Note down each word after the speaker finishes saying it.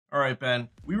right, Ben.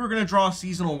 We were gonna draw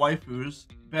seasonal waifus.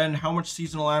 Ben, how much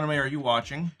seasonal anime are you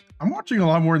watching? I'm watching a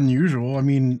lot more than usual. I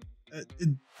mean,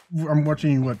 I'm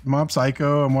watching Mob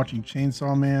Psycho. I'm watching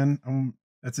Chainsaw Man.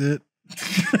 That's it.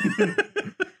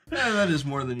 Yeah, that is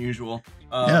more than usual.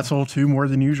 Yeah, it's all two more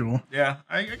than usual. Yeah,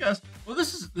 I guess. Well,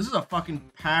 this is a fucking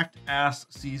packed ass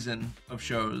season of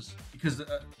shows because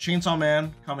Chainsaw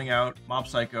Man coming out, Mob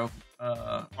Psycho,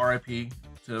 R.I.P.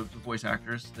 to the voice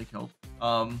actors they killed.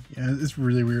 Yeah, it's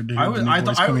really weird to hear I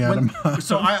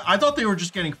thought they were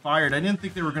just getting fired. I didn't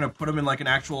think they were gonna put them in like an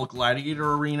actual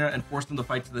gladiator arena and force them to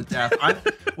fight to the death.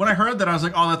 When I heard that, I was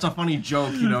like, oh, that's a funny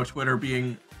joke, you know, Twitter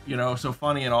being, you know, so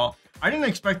funny and all. I didn't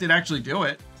expect it to actually do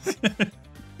it.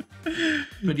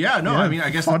 But yeah, no, I mean,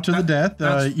 I guess fought to the death.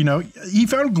 You know, he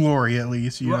found glory at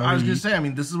least. You know, I was gonna say, I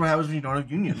mean, this is what happens when you don't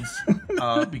have unions.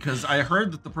 Because I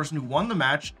heard that the person who won the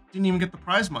match didn't even get the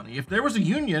prize money. If there was a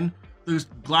union, the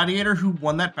gladiator who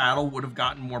won that battle would have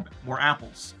gotten more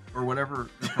apples or whatever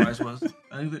the prize was.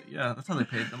 I think that, yeah, that's how they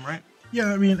paid them, right?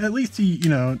 Yeah, I mean, at least he, you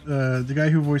know, the guy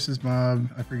who voices Mob,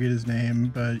 I forget his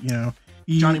name, but you know,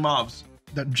 Johnny Mobs.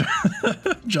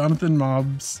 Jonathan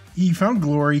Mobs. He found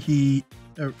glory. He,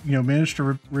 you know, managed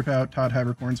to rip out Todd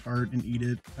Habercorn's heart and eat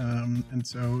it. And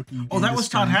so he. Oh, that was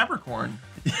Todd Habercorn.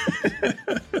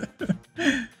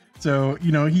 So,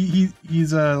 you know,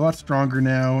 he's a lot stronger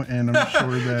now, and I'm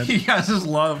sure that he has his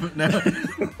love now.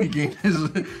 He gained his.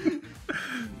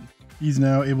 He's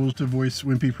now able to voice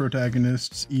wimpy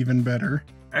protagonists even better.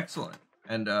 Excellent,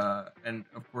 and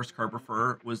of course,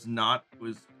 Carper was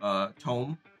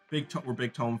Tome. We're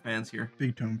big Tome fans here.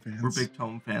 Big Tome fans. We're big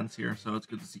Tome fans here, so it's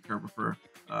good to see Carper,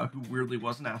 who weirdly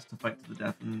wasn't asked to fight to the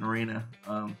death in an arena.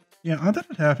 Yeah, I thought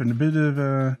it happened. A bit of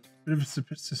a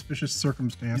suspicious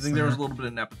circumstance. You think there was a little bit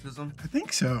of nepotism? I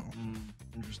think so.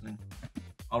 Interesting.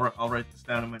 I'll write this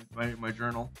down in my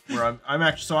journal. Where I'm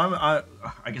actually. So I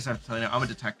guess I have to tell you now, I'm a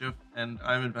detective and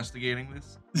I'm investigating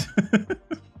this.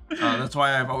 That's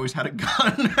why I've always had a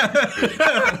gun.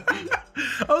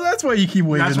 Oh, that's why you keep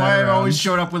waving. That's why I've always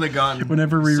showed up with a gun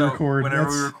whenever we record.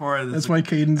 That's why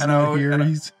Caden's not here.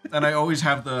 And I always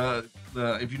have the.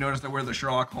 If you notice, I wear the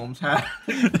Sherlock Holmes hat.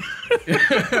 Listen,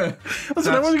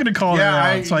 I wasn't gonna call it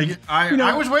out. It's like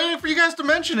I was waiting for you guys to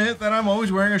mention it that I'm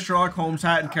always wearing a Sherlock Holmes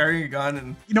hat and carrying a gun.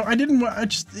 And you know,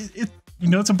 you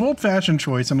know, it's a bold fashion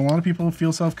choice, and a lot of people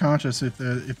feel self-conscious if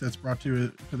that's brought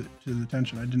to the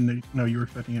attention. I didn't know you were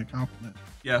expecting a compliment.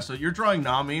 Yeah, so you're drawing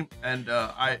Nami, and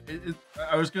I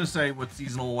was gonna say what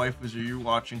seasonal waifus are you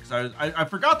watching, because I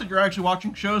forgot that you're actually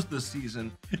watching shows this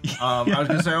season. I was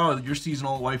gonna say, oh, your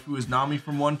seasonal waifu is Nami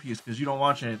from One Piece because you don't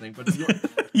watch anything, but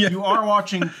you are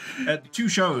watching 2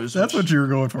 shows. That's what you were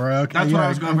going for. Okay, that's what I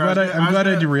was going for. I'm glad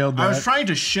I derailed that. I was trying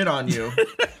to shit on you,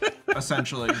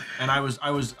 essentially, and I was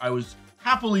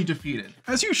happily defeated.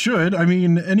 As you should. I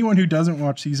mean, anyone who doesn't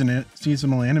watch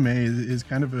seasonal anime is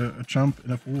kind of a chump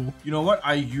and a fool. You know what?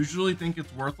 I usually think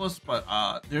it's worthless, but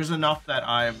there's enough that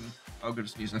I'm gonna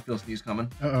sneeze. I feel a sneeze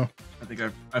coming. Uh-oh. I think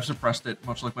I've suppressed it,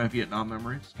 much like my Vietnam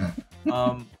memories.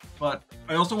 But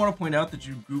I also want to point out that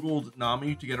you Googled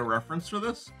Nami to get a reference for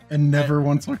this. And never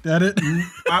once looked at it?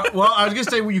 I was gonna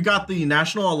say, well, you got the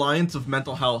National Alliance of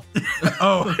Mental Health.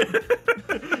 Oh.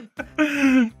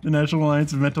 The National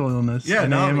Alliance of Mental Illness. Yeah,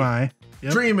 AMI.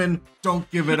 Yep. Dreaming, don't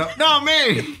give it up. Not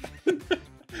me.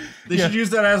 They should use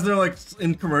that as they're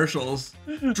in commercials.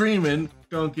 Dreaming,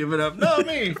 don't give it up. Not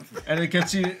me. And it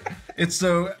gets you. It's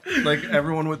so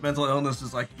everyone with mental illness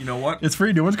is like, you know what? It's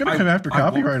free. No one's gonna come after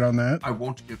copyright on that. I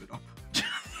won't give it up.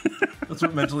 That's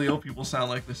what mentally ill people sound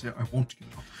like. They say, I won't give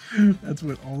it up. That's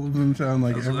what all of them sound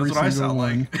like. That's what I sound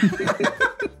like.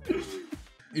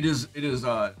 It is.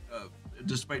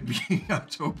 Despite being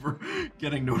October,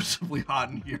 getting noticeably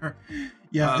hot in here.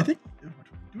 Yeah, I think.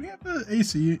 Do we have the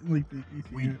AC? The AC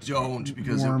we don't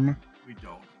because we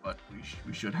don't, but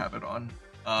we should have it on.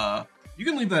 You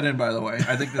can leave that in, by the way.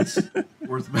 I think that's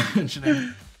worth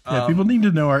mentioning. Yeah, people need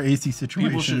to know our AC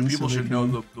situation. People should know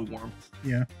the warmth.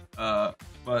 Yeah.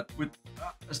 But with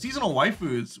seasonal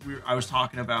waifus, I was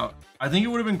talking about, I think it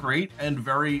would have been great and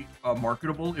very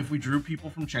marketable if we drew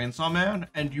people from Chainsaw Man,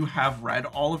 and you have read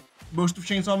most of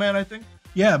Chainsaw Man, I think.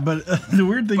 Yeah, but the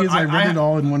weird thing is I read it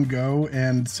all in one go,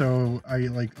 and so a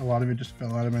lot of it just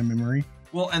fell out of my memory.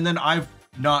 Well, and then I've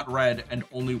not read and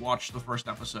only watched the first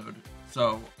episode,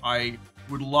 so I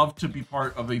would love to be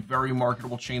part of a very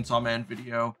marketable Chainsaw Man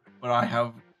video, but I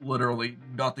have literally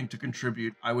nothing to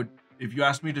contribute. If you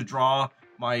asked me to draw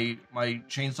my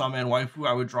Chainsaw Man waifu,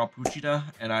 I would draw Puchita,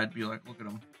 and I'd be like, look at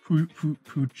him.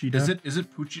 Puchita. Is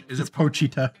it Puchita? It's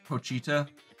Pochita. Pochita.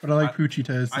 But I like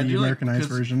Puchita as the Americanized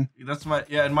version. That's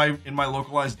in my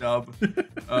localized dub.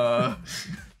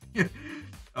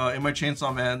 in my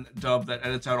Chainsaw Man dub that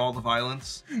edits out all the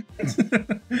violence.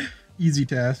 Easy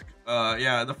task.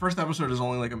 Yeah, the first episode is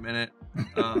only like a minute.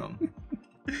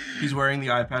 He's wearing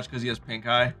the eye patch because he has pink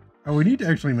eye. Oh, we need to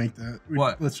actually make that.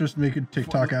 What? Let's just make a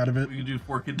TikTok out of it. We can do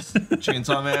 4 Kids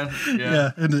Chainsaw Man.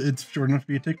 Yeah, and it's short enough to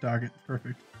be a TikTok. It's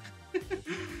perfect.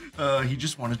 He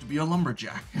just wanted to be a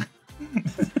lumberjack.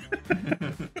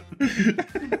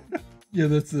 Yeah,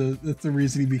 that's the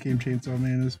reason he became Chainsaw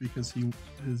Man, is because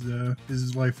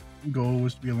his life goal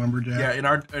was to be a lumberjack. Yeah, in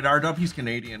our dub, he's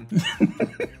Canadian.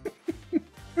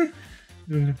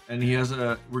 And he has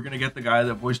we're gonna get the guy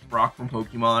that voiced Brock from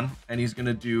Pokemon, and he's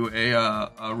gonna do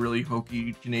a really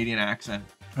hokey Canadian accent.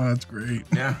 Oh, that's great.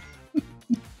 Yeah.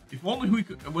 If only we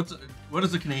could. What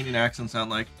does a Canadian accent sound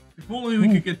like? If only we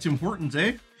could get Tim Hortons,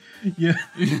 eh? Yeah.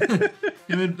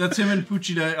 That's him and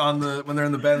Puchita when they're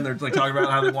in the bed and they're like talking about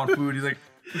how they want food. He's like,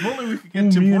 if only we could get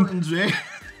Tim Hortons, eh?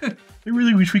 I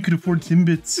really wish we could afford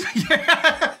Timbits.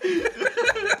 Yeah.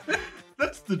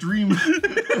 That's the dream.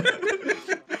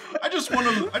 I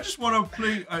just want to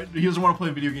play. He doesn't want to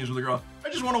play video games with a girl. I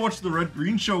just want to watch the Red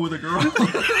Green Show with a girl.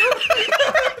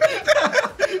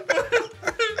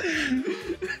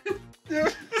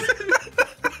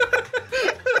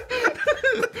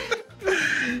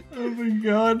 Oh my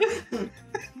god.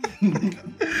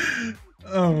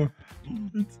 Oh.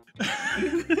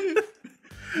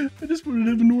 I just wanted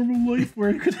to have a normal life where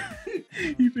I could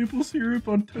eat maple syrup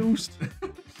on toast.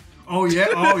 Oh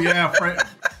yeah,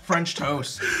 French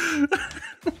toast.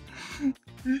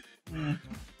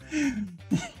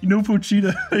 You know,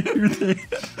 Pochita,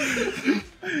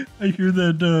 I hear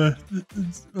that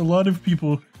a lot of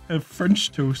people have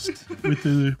French toast with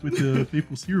the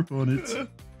maple syrup on it.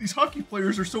 These hockey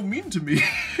players are so mean to me.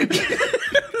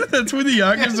 That's where the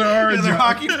Yakuza are. Yeah, they're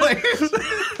hockey players.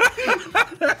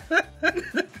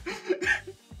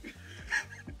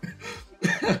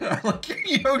 I like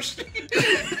Yoshi.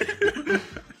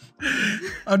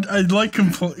 I like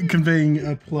conveying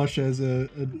a plush as a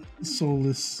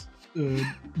soulless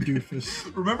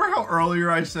doofus. Remember how earlier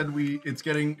I said it's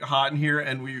getting hot in here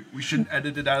and we shouldn't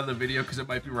edit it out of the video because it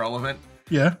might be relevant?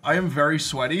 Yeah. I am very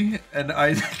sweaty, and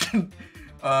I can,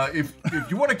 if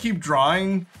you want to keep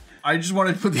drawing, I just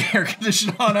wanted to put the air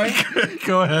conditioner on.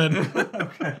 Go ahead.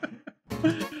 Okay.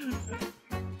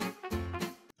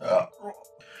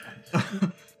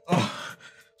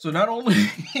 So not only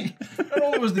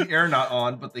was the air not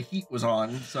on, but the heat was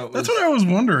on. So that's what I was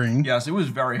wondering. Yes, it was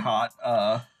very hot.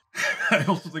 I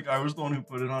also think I was the one who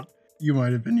put it on. You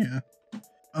might have been, yeah.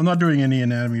 I'm not doing any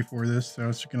anatomy for this, so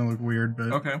it's gonna look weird.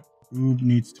 But okay. Boob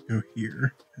needs to go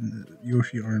here, and the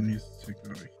Yoshi arm needs to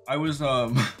go here. I was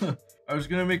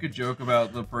gonna make a joke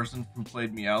about the person who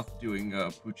played Meowth doing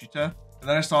Puchita, and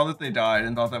then I saw that they died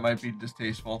and thought that might be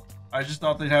distasteful. I just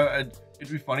thought it'd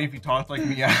be funny if he talked like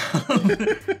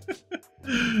Meowth.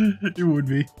 It would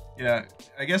be. Yeah,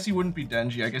 I guess he wouldn't be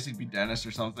Denji. I guess he'd be Dennis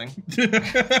or something.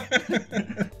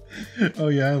 Oh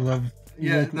yeah, I love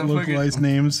localized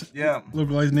names. Yeah.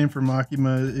 Localized name for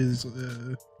Makima is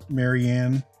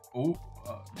Marianne. Oh.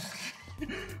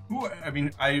 I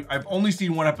mean, I've only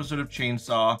seen one episode of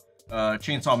Chainsaw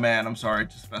Man, I'm sorry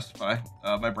to specify.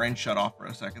 My brain shut off for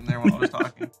a second there when I was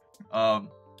talking.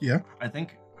 Yeah. I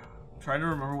think I'm trying to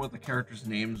remember what the characters'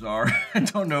 names are. I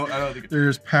don't know. I don't think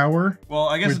there's Power. Well,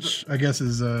 I guess which I guess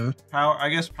is Power. I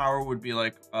guess Power would be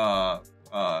like I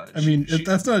mean,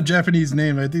 that's not a Japanese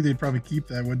name. I think they'd probably keep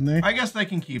that, wouldn't they? I guess they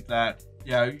can keep that.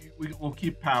 Yeah, we'll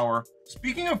keep Power.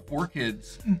 Speaking of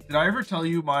 4Kids, did I ever tell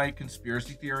you my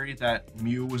conspiracy theory that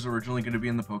Mew was originally going to be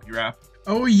in the Pokerap?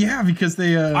 Oh yeah, because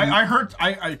they I heard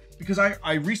because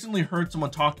I recently heard someone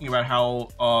talking about how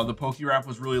the Pokerap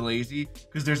was really lazy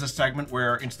because there's a segment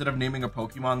where instead of naming a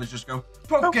Pokemon, they just go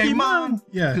Pokemon.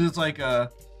 Yeah, because it's like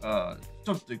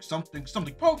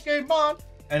something Pokemon,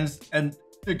 and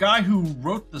the guy who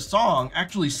wrote the song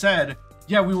actually said,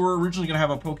 yeah, we were originally gonna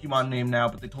have a Pokemon name now,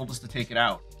 but they told us to take it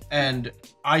out. And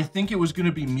I think it was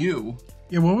gonna be Mew.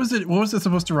 Yeah, what was it? What was it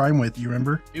supposed to rhyme with? You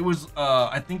remember? It was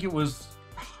I think it was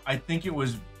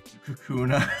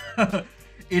Kakuna.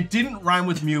 It didn't rhyme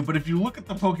with Mew, but if you look at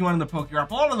the Pokemon in the Pokerap,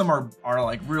 a lot of them are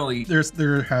like really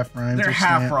they're half rhymes. They're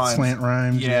half rhymes. Slant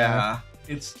rhymes. Yeah.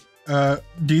 It's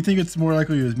do you think it's more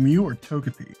likely it was Mew or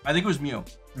Togepi? I think it was Mew.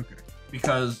 Okay.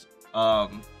 Because I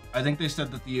think they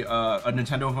said that the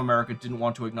Nintendo of America didn't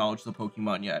want to acknowledge the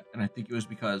Pokemon yet, and I think it was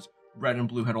because Red and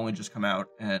Blue had only just come out,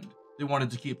 and they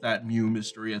wanted to keep that Mew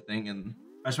mystery a thing, and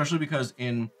especially because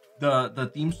in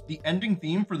the ending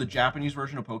theme for the Japanese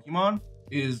version of Pokemon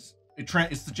it's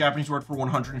the Japanese word for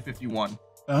 151.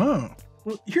 Oh,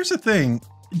 well, here's the thing.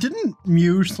 Didn't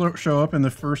Mew show up in the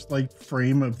first like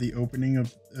frame of the opening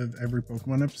of every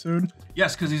Pokemon episode?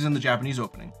 Yes, because he's in the Japanese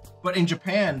opening. But in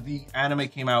Japan, the anime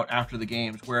came out after the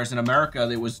games, whereas in America,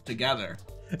 they was together.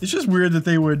 It's just weird that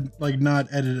they would like not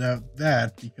edit out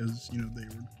that because you know they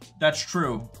were. That's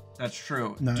true. That's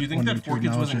true. Do you think that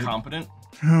 4Kids was incompetent?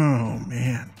 Oh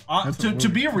man. To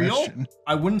be real,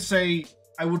 I wouldn't say.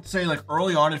 I would say like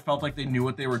early on, it felt like they knew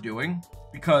what they were doing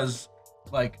because.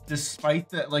 Like, despite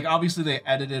that, like, obviously they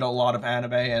edited a lot of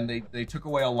anime and they took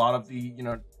away a lot of the, you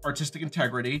know, artistic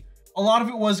integrity. A lot of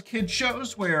it was kid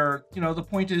shows where, you know, the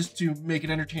point is to make it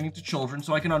entertaining to children.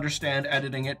 So I can understand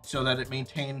editing it so that it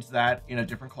maintains that in a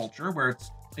different culture where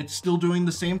it's still doing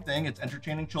the same thing. It's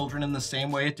entertaining children in the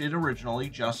same way it did originally,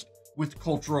 just with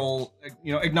cultural,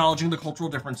 you know, acknowledging the cultural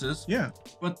differences. Yeah.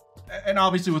 But, and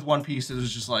obviously with One Piece, it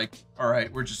was just like, all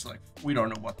right, we're just like, we don't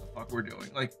know what the fuck we're doing.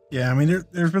 Like, yeah, I mean,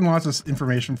 there's been lots of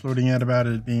information floating out about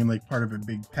it being like part of a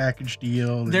big package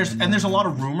deal. There's a lot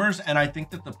of rumors, and I think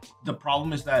that the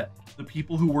problem is that the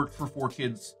people who worked for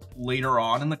 4Kids later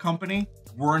on in the company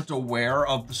weren't aware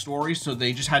of the story, so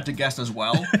they just had to guess as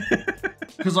well.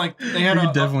 Because like they had,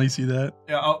 definitely see that.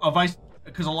 A vice.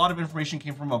 Because a lot of information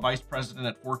came from a vice president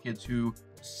at 4Kids who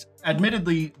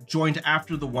admittedly joined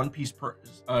after the One Piece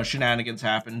shenanigans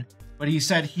happened, but he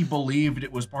said he believed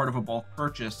it was part of a bulk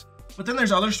purchase. But then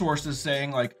there's other sources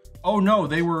saying like, oh no,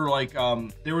 they were like,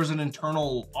 there was an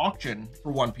internal auction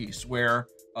for One Piece where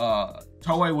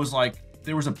Toei was like,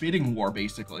 there was a bidding war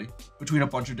basically between a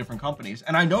bunch of different companies.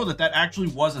 And I know that actually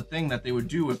was a thing that they would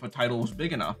do if a title was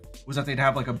big enough, was that they'd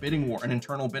have like a bidding war, an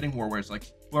internal bidding war where it's like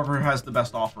whoever has the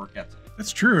best offer gets it.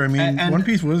 That's true. I mean, and One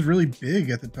Piece was really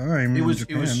big at the time. It was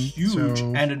huge.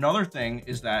 So... And another thing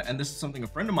is that, and this is something a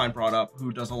friend of mine brought up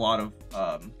who does a lot of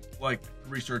like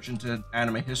research into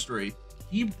anime history.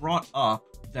 He brought up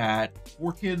that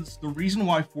 4Kids, the reason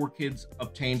why 4Kids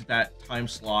obtained that time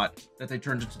slot that they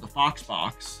turned into the Fox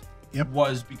Box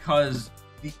was because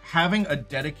having a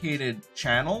dedicated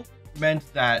channel meant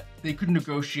that they could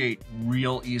negotiate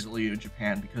real easily in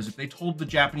Japan, because if they told the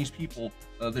Japanese people,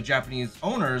 the Japanese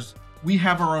owners, we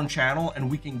have our own channel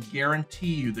and we can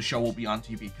guarantee you the show will be on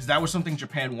TV, because that was something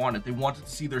Japan wanted. They wanted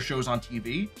to see their shows on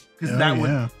TV because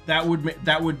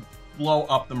that would blow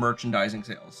up the merchandising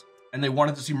sales, and they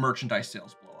wanted to see merchandise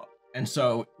sales blow up. And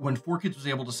so when 4Kids was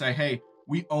able to say, hey,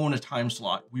 we own a time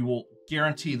slot, we will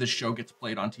guarantee the show gets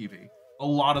played on TV. A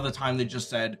lot of the time they just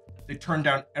said, they turned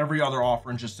down every other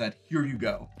offer and just said, here you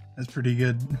go. That's pretty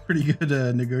good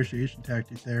negotiation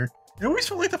tactic there. It always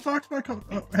felt like the Fox Box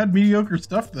had mediocre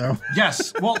stuff though.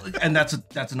 Yes, well, and that's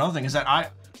another thing is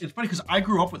that it's funny because I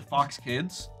grew up with Fox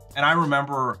Kids, and I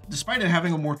remember, despite it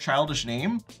having a more childish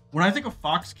name, when I think of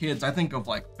Fox Kids, I think of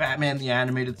like Batman the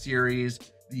Animated Series,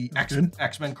 the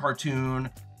X-Men cartoon,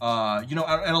 you know,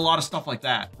 and a lot of stuff like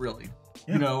that, really.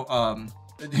 Yeah. You know,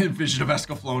 Vision of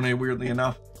Escaflowne, weirdly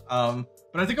enough.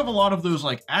 But I think of a lot of those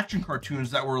like action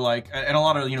cartoons that were like, and a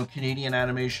lot of, you know, Canadian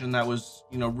animation that was,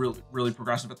 you know, really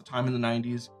progressive at the time in the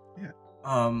 90s. Yeah.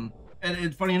 And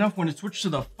it's funny enough, when it switched to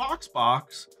the Fox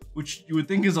Box, which you would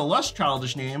think is a less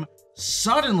childish name,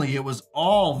 suddenly it was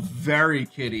all very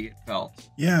kiddie, it felt.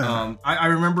 Yeah. I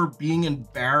remember being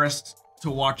embarrassed to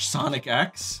watch Sonic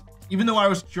X. Even though I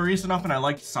was curious enough and I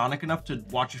liked Sonic enough to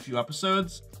watch a few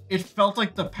episodes, it felt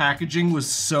like the packaging was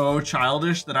so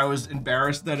childish that I was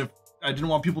embarrassed that if I didn't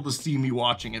want people to see me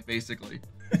watching it, basically.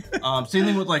 Same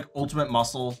thing with like Ultimate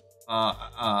Muscle,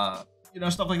 you know,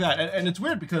 stuff like that. And it's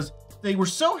weird because they were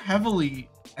so heavily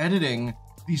editing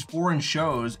these foreign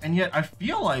shows, and yet I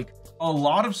feel like a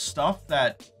lot of stuff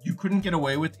that you couldn't get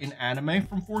away with in anime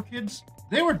from 4Kids,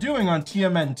 they were doing on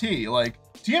TMNT. Like,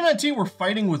 TMNT were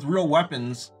fighting with real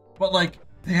weapons, but like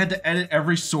they had to edit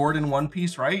every sword in One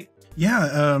Piece, right?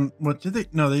 Yeah. What did they?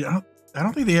 No, they. I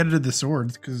don't think they edited the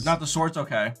swords because not the swords.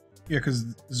 Okay. Yeah, because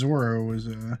Zoro was.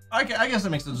 I guess that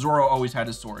makes sense. Zoro always had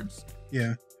his swords.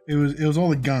 Yeah, it was all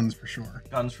the guns for sure.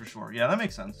 Guns for sure. Yeah, that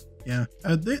makes sense. Yeah,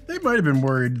 they might have been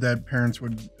worried that parents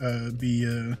would be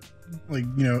like,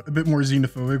 you know, a bit more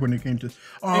xenophobic when it came to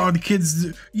the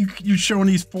kids. You showing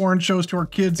these foreign shows to our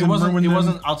kids. It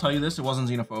wasn't. I'll tell you this. It wasn't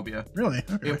xenophobia. Really?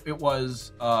 Okay. It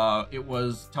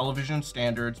was television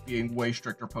standards being way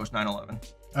stricter post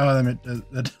 9/11. Oh, that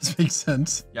does make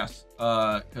sense. Yes,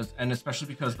 and especially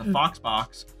because the Fox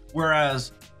Box,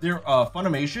 whereas their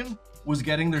Funimation was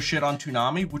getting their shit on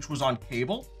Toonami, which was on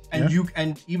cable, and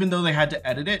and even though they had to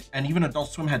edit it, and even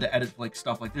Adult Swim had to edit like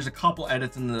stuff, like there's a couple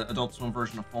edits in the Adult Swim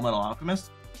version of Full Metal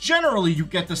Alchemist. Generally, you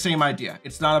get the same idea.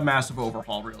 It's not a massive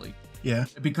overhaul, really. Yeah.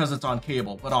 Because it's on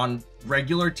cable, but on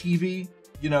regular TV,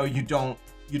 you know, you don't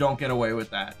get away with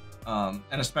that. And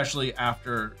especially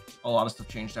after a lot of stuff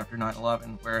changed after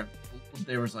 9/11, where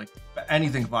there was like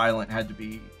anything violent had to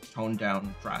be toned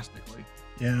down drastically.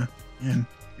 Yeah. And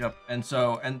Yep. And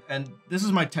so, and this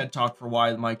is my TED talk for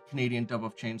why my Canadian dub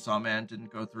of Chainsaw Man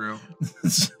didn't go through.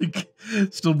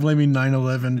 still blaming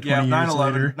 9/11. Yeah,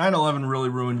 9/11. 9/11 really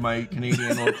ruined my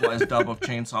Canadian localized dub of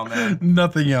Chainsaw Man.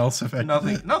 Nothing else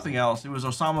affected. Nothing else. It was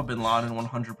Osama bin Laden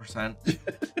 100%.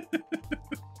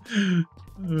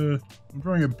 I'm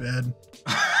drawing a bed.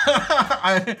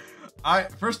 I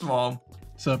first of all,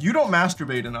 So you don't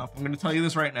masturbate enough. I'm going to tell you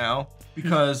this right now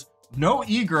because no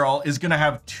e-girl is going to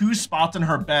have 2 spots in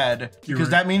her bed because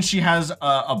that means she has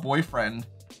a boyfriend.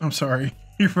 I'm sorry.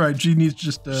 You're right. She needs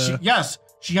just yes,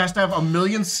 she has to have a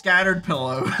million scattered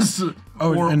pillows. and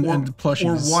plushies.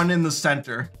 Or one in the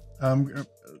center.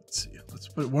 Let's see. Let's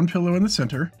put one pillow in the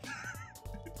center.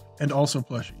 And also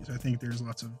plushies. I think there's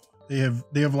lots of they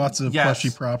have lots of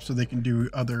plushie props so they can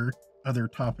do other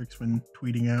topics when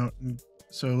tweeting out. And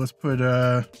so let's put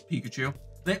Pikachu.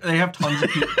 They have tons of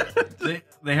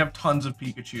they have tons of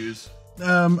Pikachus.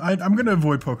 I'm gonna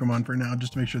avoid Pokemon for now,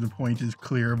 just to make sure the point is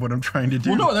clear of what I'm trying to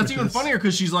do. Well, no, that's even funnier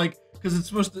because she's like, because it's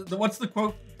supposed to. What's the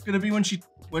quote gonna be when she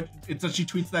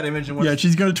tweets that image and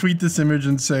she's gonna tweet this image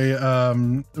and say,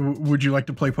 "Would you like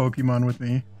to play Pokemon with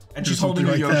me?" And she's holding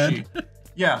a Yoshi.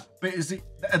 Yeah, but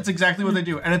that's exactly what they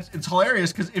do, and it's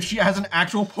hilarious because if she has an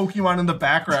actual Pokemon in the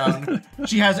background,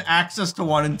 she has access to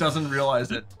one and doesn't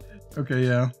realize it. Okay,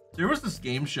 yeah. There was this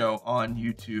game show on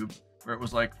YouTube where it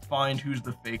was like find who's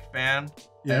the fake fan.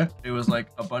 Yeah. And it was like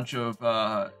a bunch of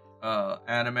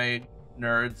anime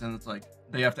nerds, and it's like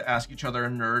they have to ask each other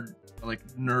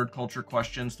nerd culture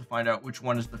questions to find out which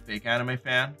one is the fake anime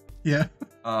fan. Yeah.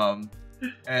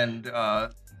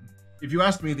 If you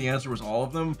asked me, the answer was all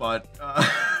of them, but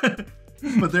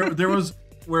there was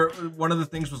where one of the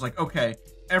things was like, okay,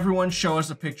 everyone show us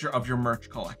a picture of your merch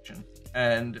collection.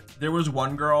 And there was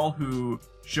one girl who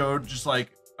showed just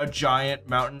like a giant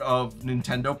mountain of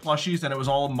Nintendo plushies, and it was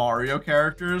all Mario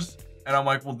characters. And I'm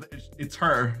like, well, it's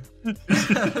her.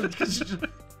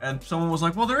 And someone was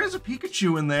like, well, there is a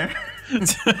Pikachu in there.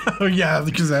 Oh yeah,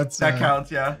 because that counts.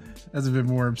 Yeah, that's a bit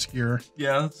more obscure.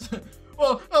 Yeah.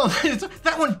 Well,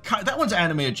 that one's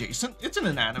anime adjacent. It's in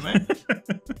an anime.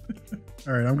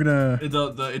 All right, I'm gonna.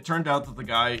 It turned out that the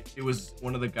guy, it was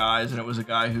one of the guys, and it was a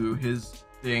guy who his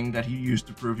thing that he used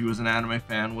to prove he was an anime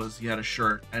fan was he had a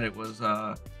shirt, and it was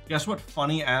guess what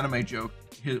funny anime joke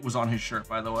was on his shirt,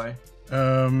 by the way.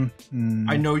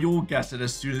 I know you'll guess it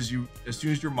as soon as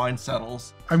your mind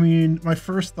settles. I mean, my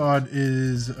first thought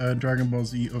is Dragon Ball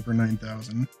Z over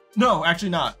 9,000. No, actually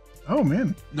not. Oh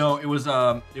man. No, it was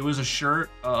a shirt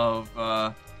of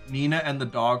Nina and the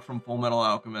dog from Full Metal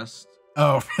Alchemist.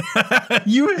 Oh,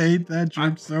 you hate that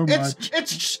joke so much.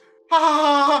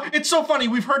 It's so funny.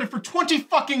 We've heard it for 20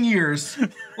 fucking years.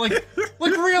 Like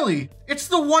really, it's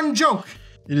the one joke.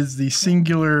 It is the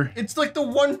singular. It's like the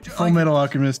one Full Metal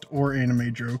Alchemist or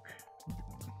anime joke.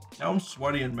 Now I'm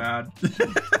sweaty and mad.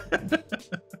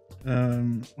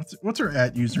 What's her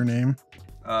 @ username?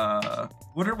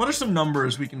 What are some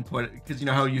numbers we can put, because you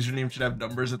know how username should have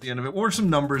numbers at the end of it. What are some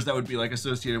numbers that would be like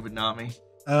associated with Nami?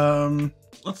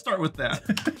 Let's start with that.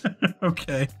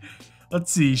 Okay,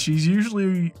 let's see. She's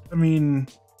usually, I mean,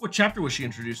 what chapter was she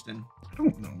introduced in? I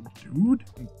don't know, dude.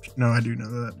 No, I do know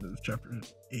that it was chapter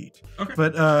 8. Okay,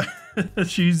 but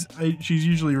she's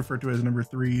usually referred to as number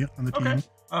 3 on the team.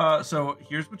 Okay. So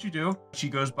here's what you do. She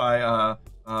goes by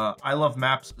I love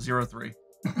maps 03.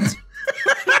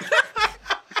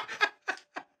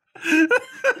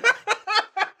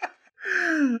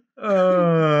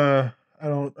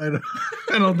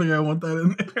 I don't think I want that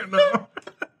in there. No.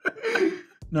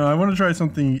 No, I want to try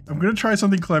something. I'm going to try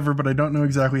something clever, but I don't know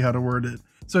exactly how to word it.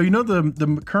 So you know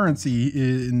the currency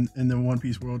in the One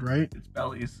Piece world, right? It's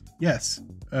bellies. Yes.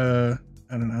 I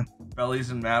don't know.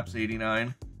 Bellies and maps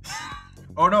 89.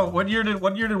 Oh no, what year did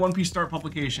One Piece start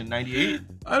publication? 98?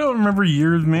 I don't remember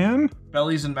years, man.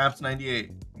 Bellies and maps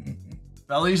 98.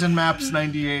 Bellies and maps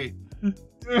 98.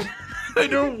 I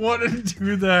don't want to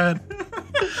do that.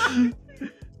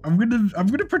 I'm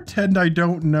gonna pretend I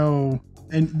don't know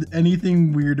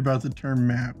anything weird about the term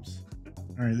maps.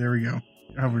 All right, there we go.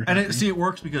 It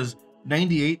works because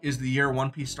 98 is the year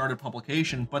One Piece started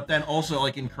publication, but then also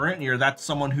like in current year, that's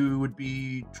someone who would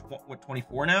be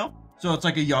 24 now. So it's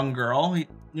like a young girl, you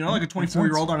know, like a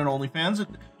 24-year-old on an OnlyFans.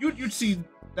 You'd see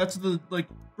that's the like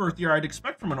birth year I'd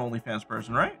expect from an OnlyFans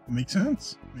person, right? Makes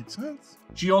sense. Makes sense.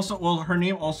 She also, her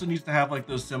name also needs to have like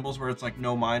those symbols where it's like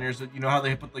no minors. You know how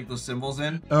they put like those symbols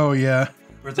in? Oh yeah.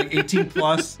 Where it's like 18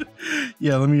 plus.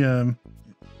 Yeah, let me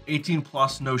 18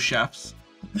 plus, no chefs.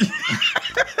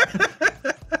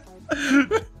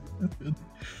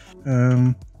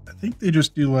 I think they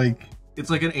just do like... It's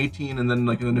like an 18 and then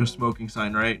like a no smoking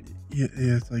sign, right? Yeah,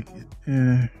 it's like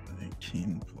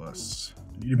 18 plus.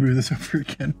 I need to move this over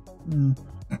again.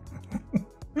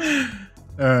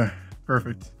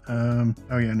 Perfect. Oh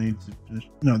yeah, I need to finish.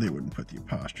 No, they wouldn't put the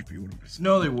apostrophe.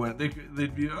 No, they wouldn't.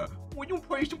 They'd be, when you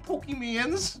play some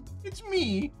Pokemans, it's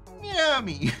me,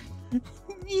 Yummy.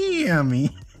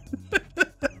 Yummy.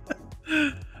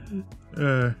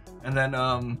 And then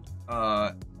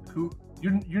who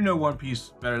you know One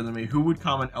Piece better than me? Who would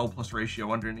comment L plus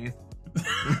ratio underneath?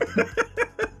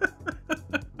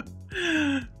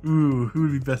 Ooh, who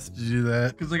would be best to do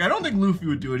that? Because like I don't think Luffy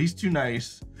would do it. He's too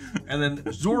nice. And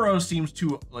then Zoro seems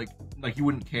too like he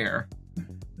wouldn't care.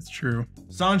 That's true.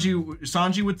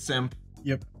 Sanji would simp.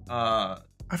 Yep. I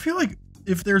feel like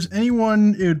if there's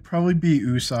anyone, it would probably be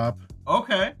Usopp.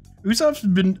 Okay. Usopp's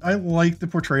been. I like the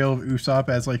portrayal of Usopp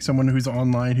as like someone who's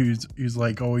online, who's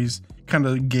like always kind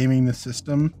of gaming the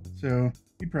system. So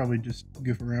he'd probably just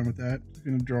goof around with that. I'm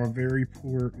gonna draw a very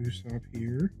poor Usopp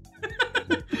here.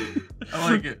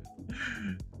 I like it.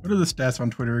 What are the stats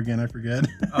on Twitter again? I forget.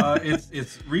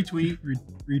 It's retweet,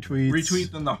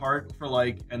 retweet, then the heart for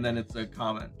like, and then it's a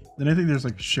comment. Then I think there's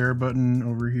like a share button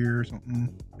over here or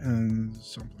something, and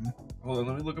something. Hold on,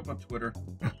 let me look up on Twitter.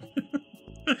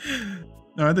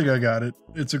 No, I think I got it.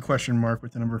 It's a question mark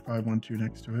with the number 512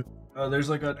 next to it. There's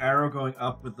like an arrow going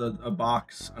up with a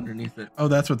box underneath it. Oh,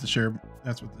 that's what the share.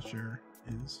 That's what the share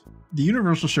is. The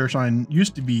universal share sign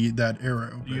used to be that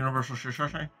arrow. The universal share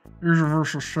sign?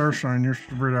 Universal share sign used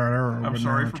to be that arrow. I'm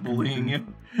sorry for bullying you.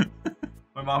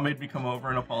 My mom made me come over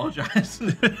and apologize.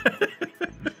 She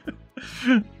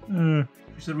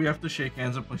said we have to shake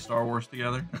hands and play Star Wars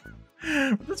together.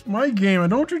 That's my game. I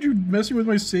don't want you messing with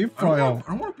my save file. I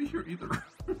don't want to be here either.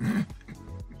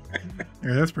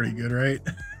 Yeah, that's pretty good, right?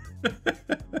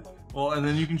 Well, and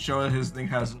then you can show that his thing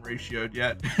hasn't ratioed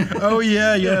yet. Oh,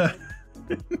 yeah, yeah.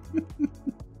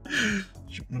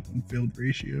 Showing up on failed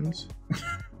ratios.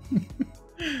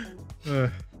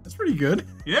 That's pretty good.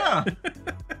 Yeah.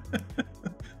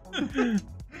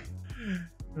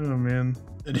 Oh, man.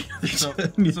 Any other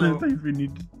things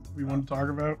we want to talk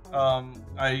about?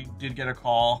 I did get a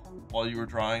call while you were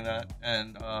drawing that,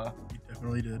 and you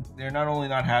definitely did. They're not only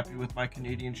not happy with my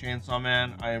Canadian Chainsaw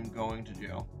Man, I am going to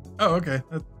jail. Oh, okay.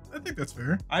 I think that's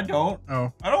fair. I don't.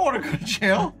 Oh. I don't want to go to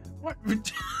jail. What?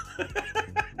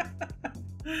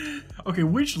 Okay,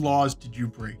 which laws did you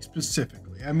break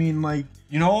specifically? I mean, like...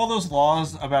 You know all those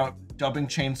laws about dubbing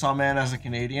Chainsaw Man as a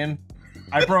Canadian?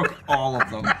 I broke all of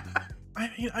them. I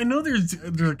mean, I know there's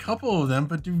a couple of them,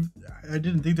 but I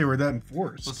didn't think they were that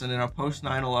enforced. Listen, in a post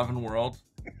 9/11 world,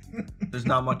 there's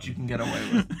not much you can get away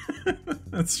with.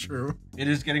 That's true. It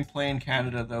is getting play in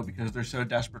Canada though because they're so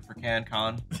desperate for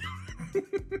CanCon.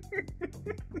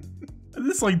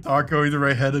 This like thought going through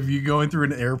my head of you going through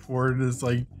an airport and it's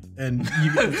like,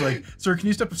 it's like, sir, can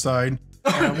you step aside?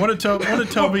 Want to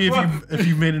tell me if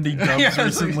you made any dubs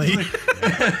recently? You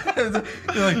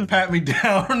like pat me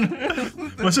down.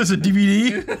 What's this, a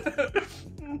DVD?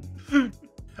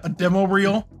 A demo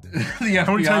reel?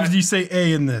 How many times do you say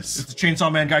A in this? It's the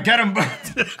Chainsaw Man guy. Get him!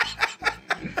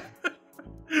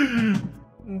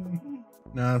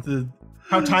 No,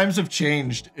 how times have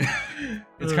changed.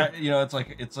 It's kind of,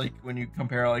 it's like when you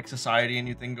compare like society and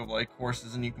you think of like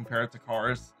horses and you compare it to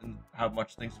cars and how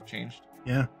much things have changed.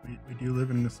 Yeah, we do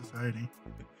live in a society.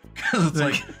 Because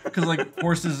like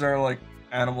horses are like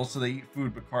animals, so they eat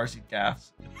food, but cars eat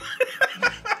gas.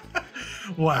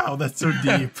 Wow, that's so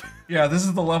deep. Yeah, this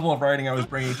is the level of writing I was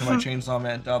bringing to my Chainsaw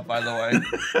Man dub, by the way.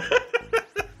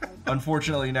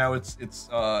 Unfortunately, now it's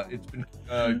been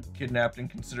kidnapped and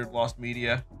considered lost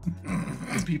media.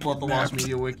 The people at the Lost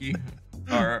Media Wiki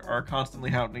are constantly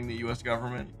hounding the U.S.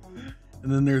 government.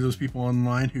 And then there are those people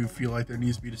online who feel like there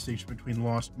needs to be a distinction between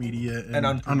lost media and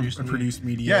unproduced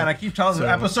media. Yeah, and I keep telling them,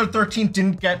 episode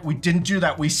 13 we didn't do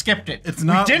that. We skipped it. It's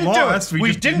not lost.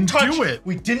 We didn't do it.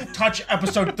 We didn't touch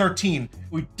episode 13.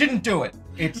 We didn't do it.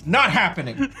 It's not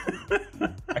happening.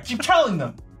 I keep telling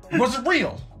them. It wasn't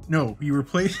real. No, we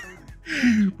replaced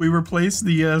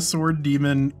the sword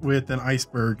demon with an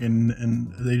iceberg,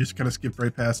 and they just kind of skipped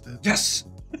right past it. Yes.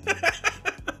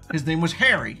 His name was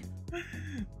Harry.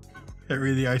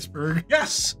 Harry the Iceberg?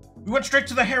 Yes! We went straight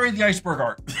to the Harry the Iceberg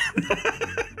art.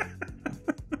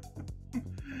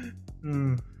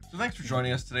 So thanks for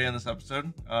joining us today on this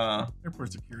episode.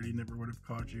 Airport security never would have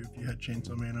caught you if you had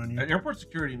Chainsaw Man on you. Airport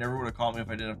security never would have caught me if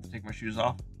I didn't have to take my shoes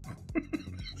off.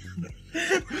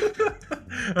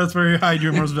 That's where you hide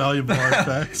your most valuable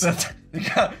artifacts.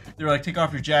 They were like, take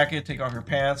off your jacket, take off your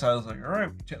pants. I was like, all right,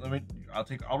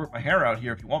 I'll rip my hair out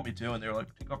here if you want me to. And they were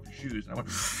like, take off your shoes. And I went...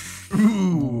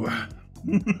 Ooh.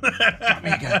 Got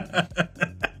me again.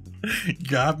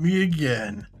 Got me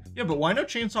again. Yeah, but why no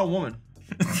Chainsaw Woman?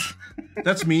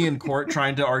 That's me in court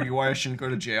trying to argue why I shouldn't go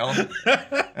to jail.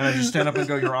 And I just stand up and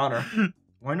go, Your Honor,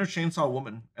 why no Chainsaw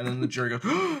Woman? And then the jury goes,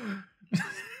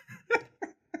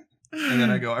 and then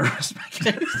I go, I rest my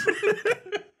case.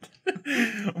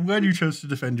 I'm glad you chose to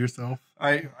defend yourself.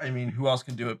 I mean, who else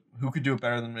can do it? Who could do it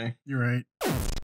better than me? You're right.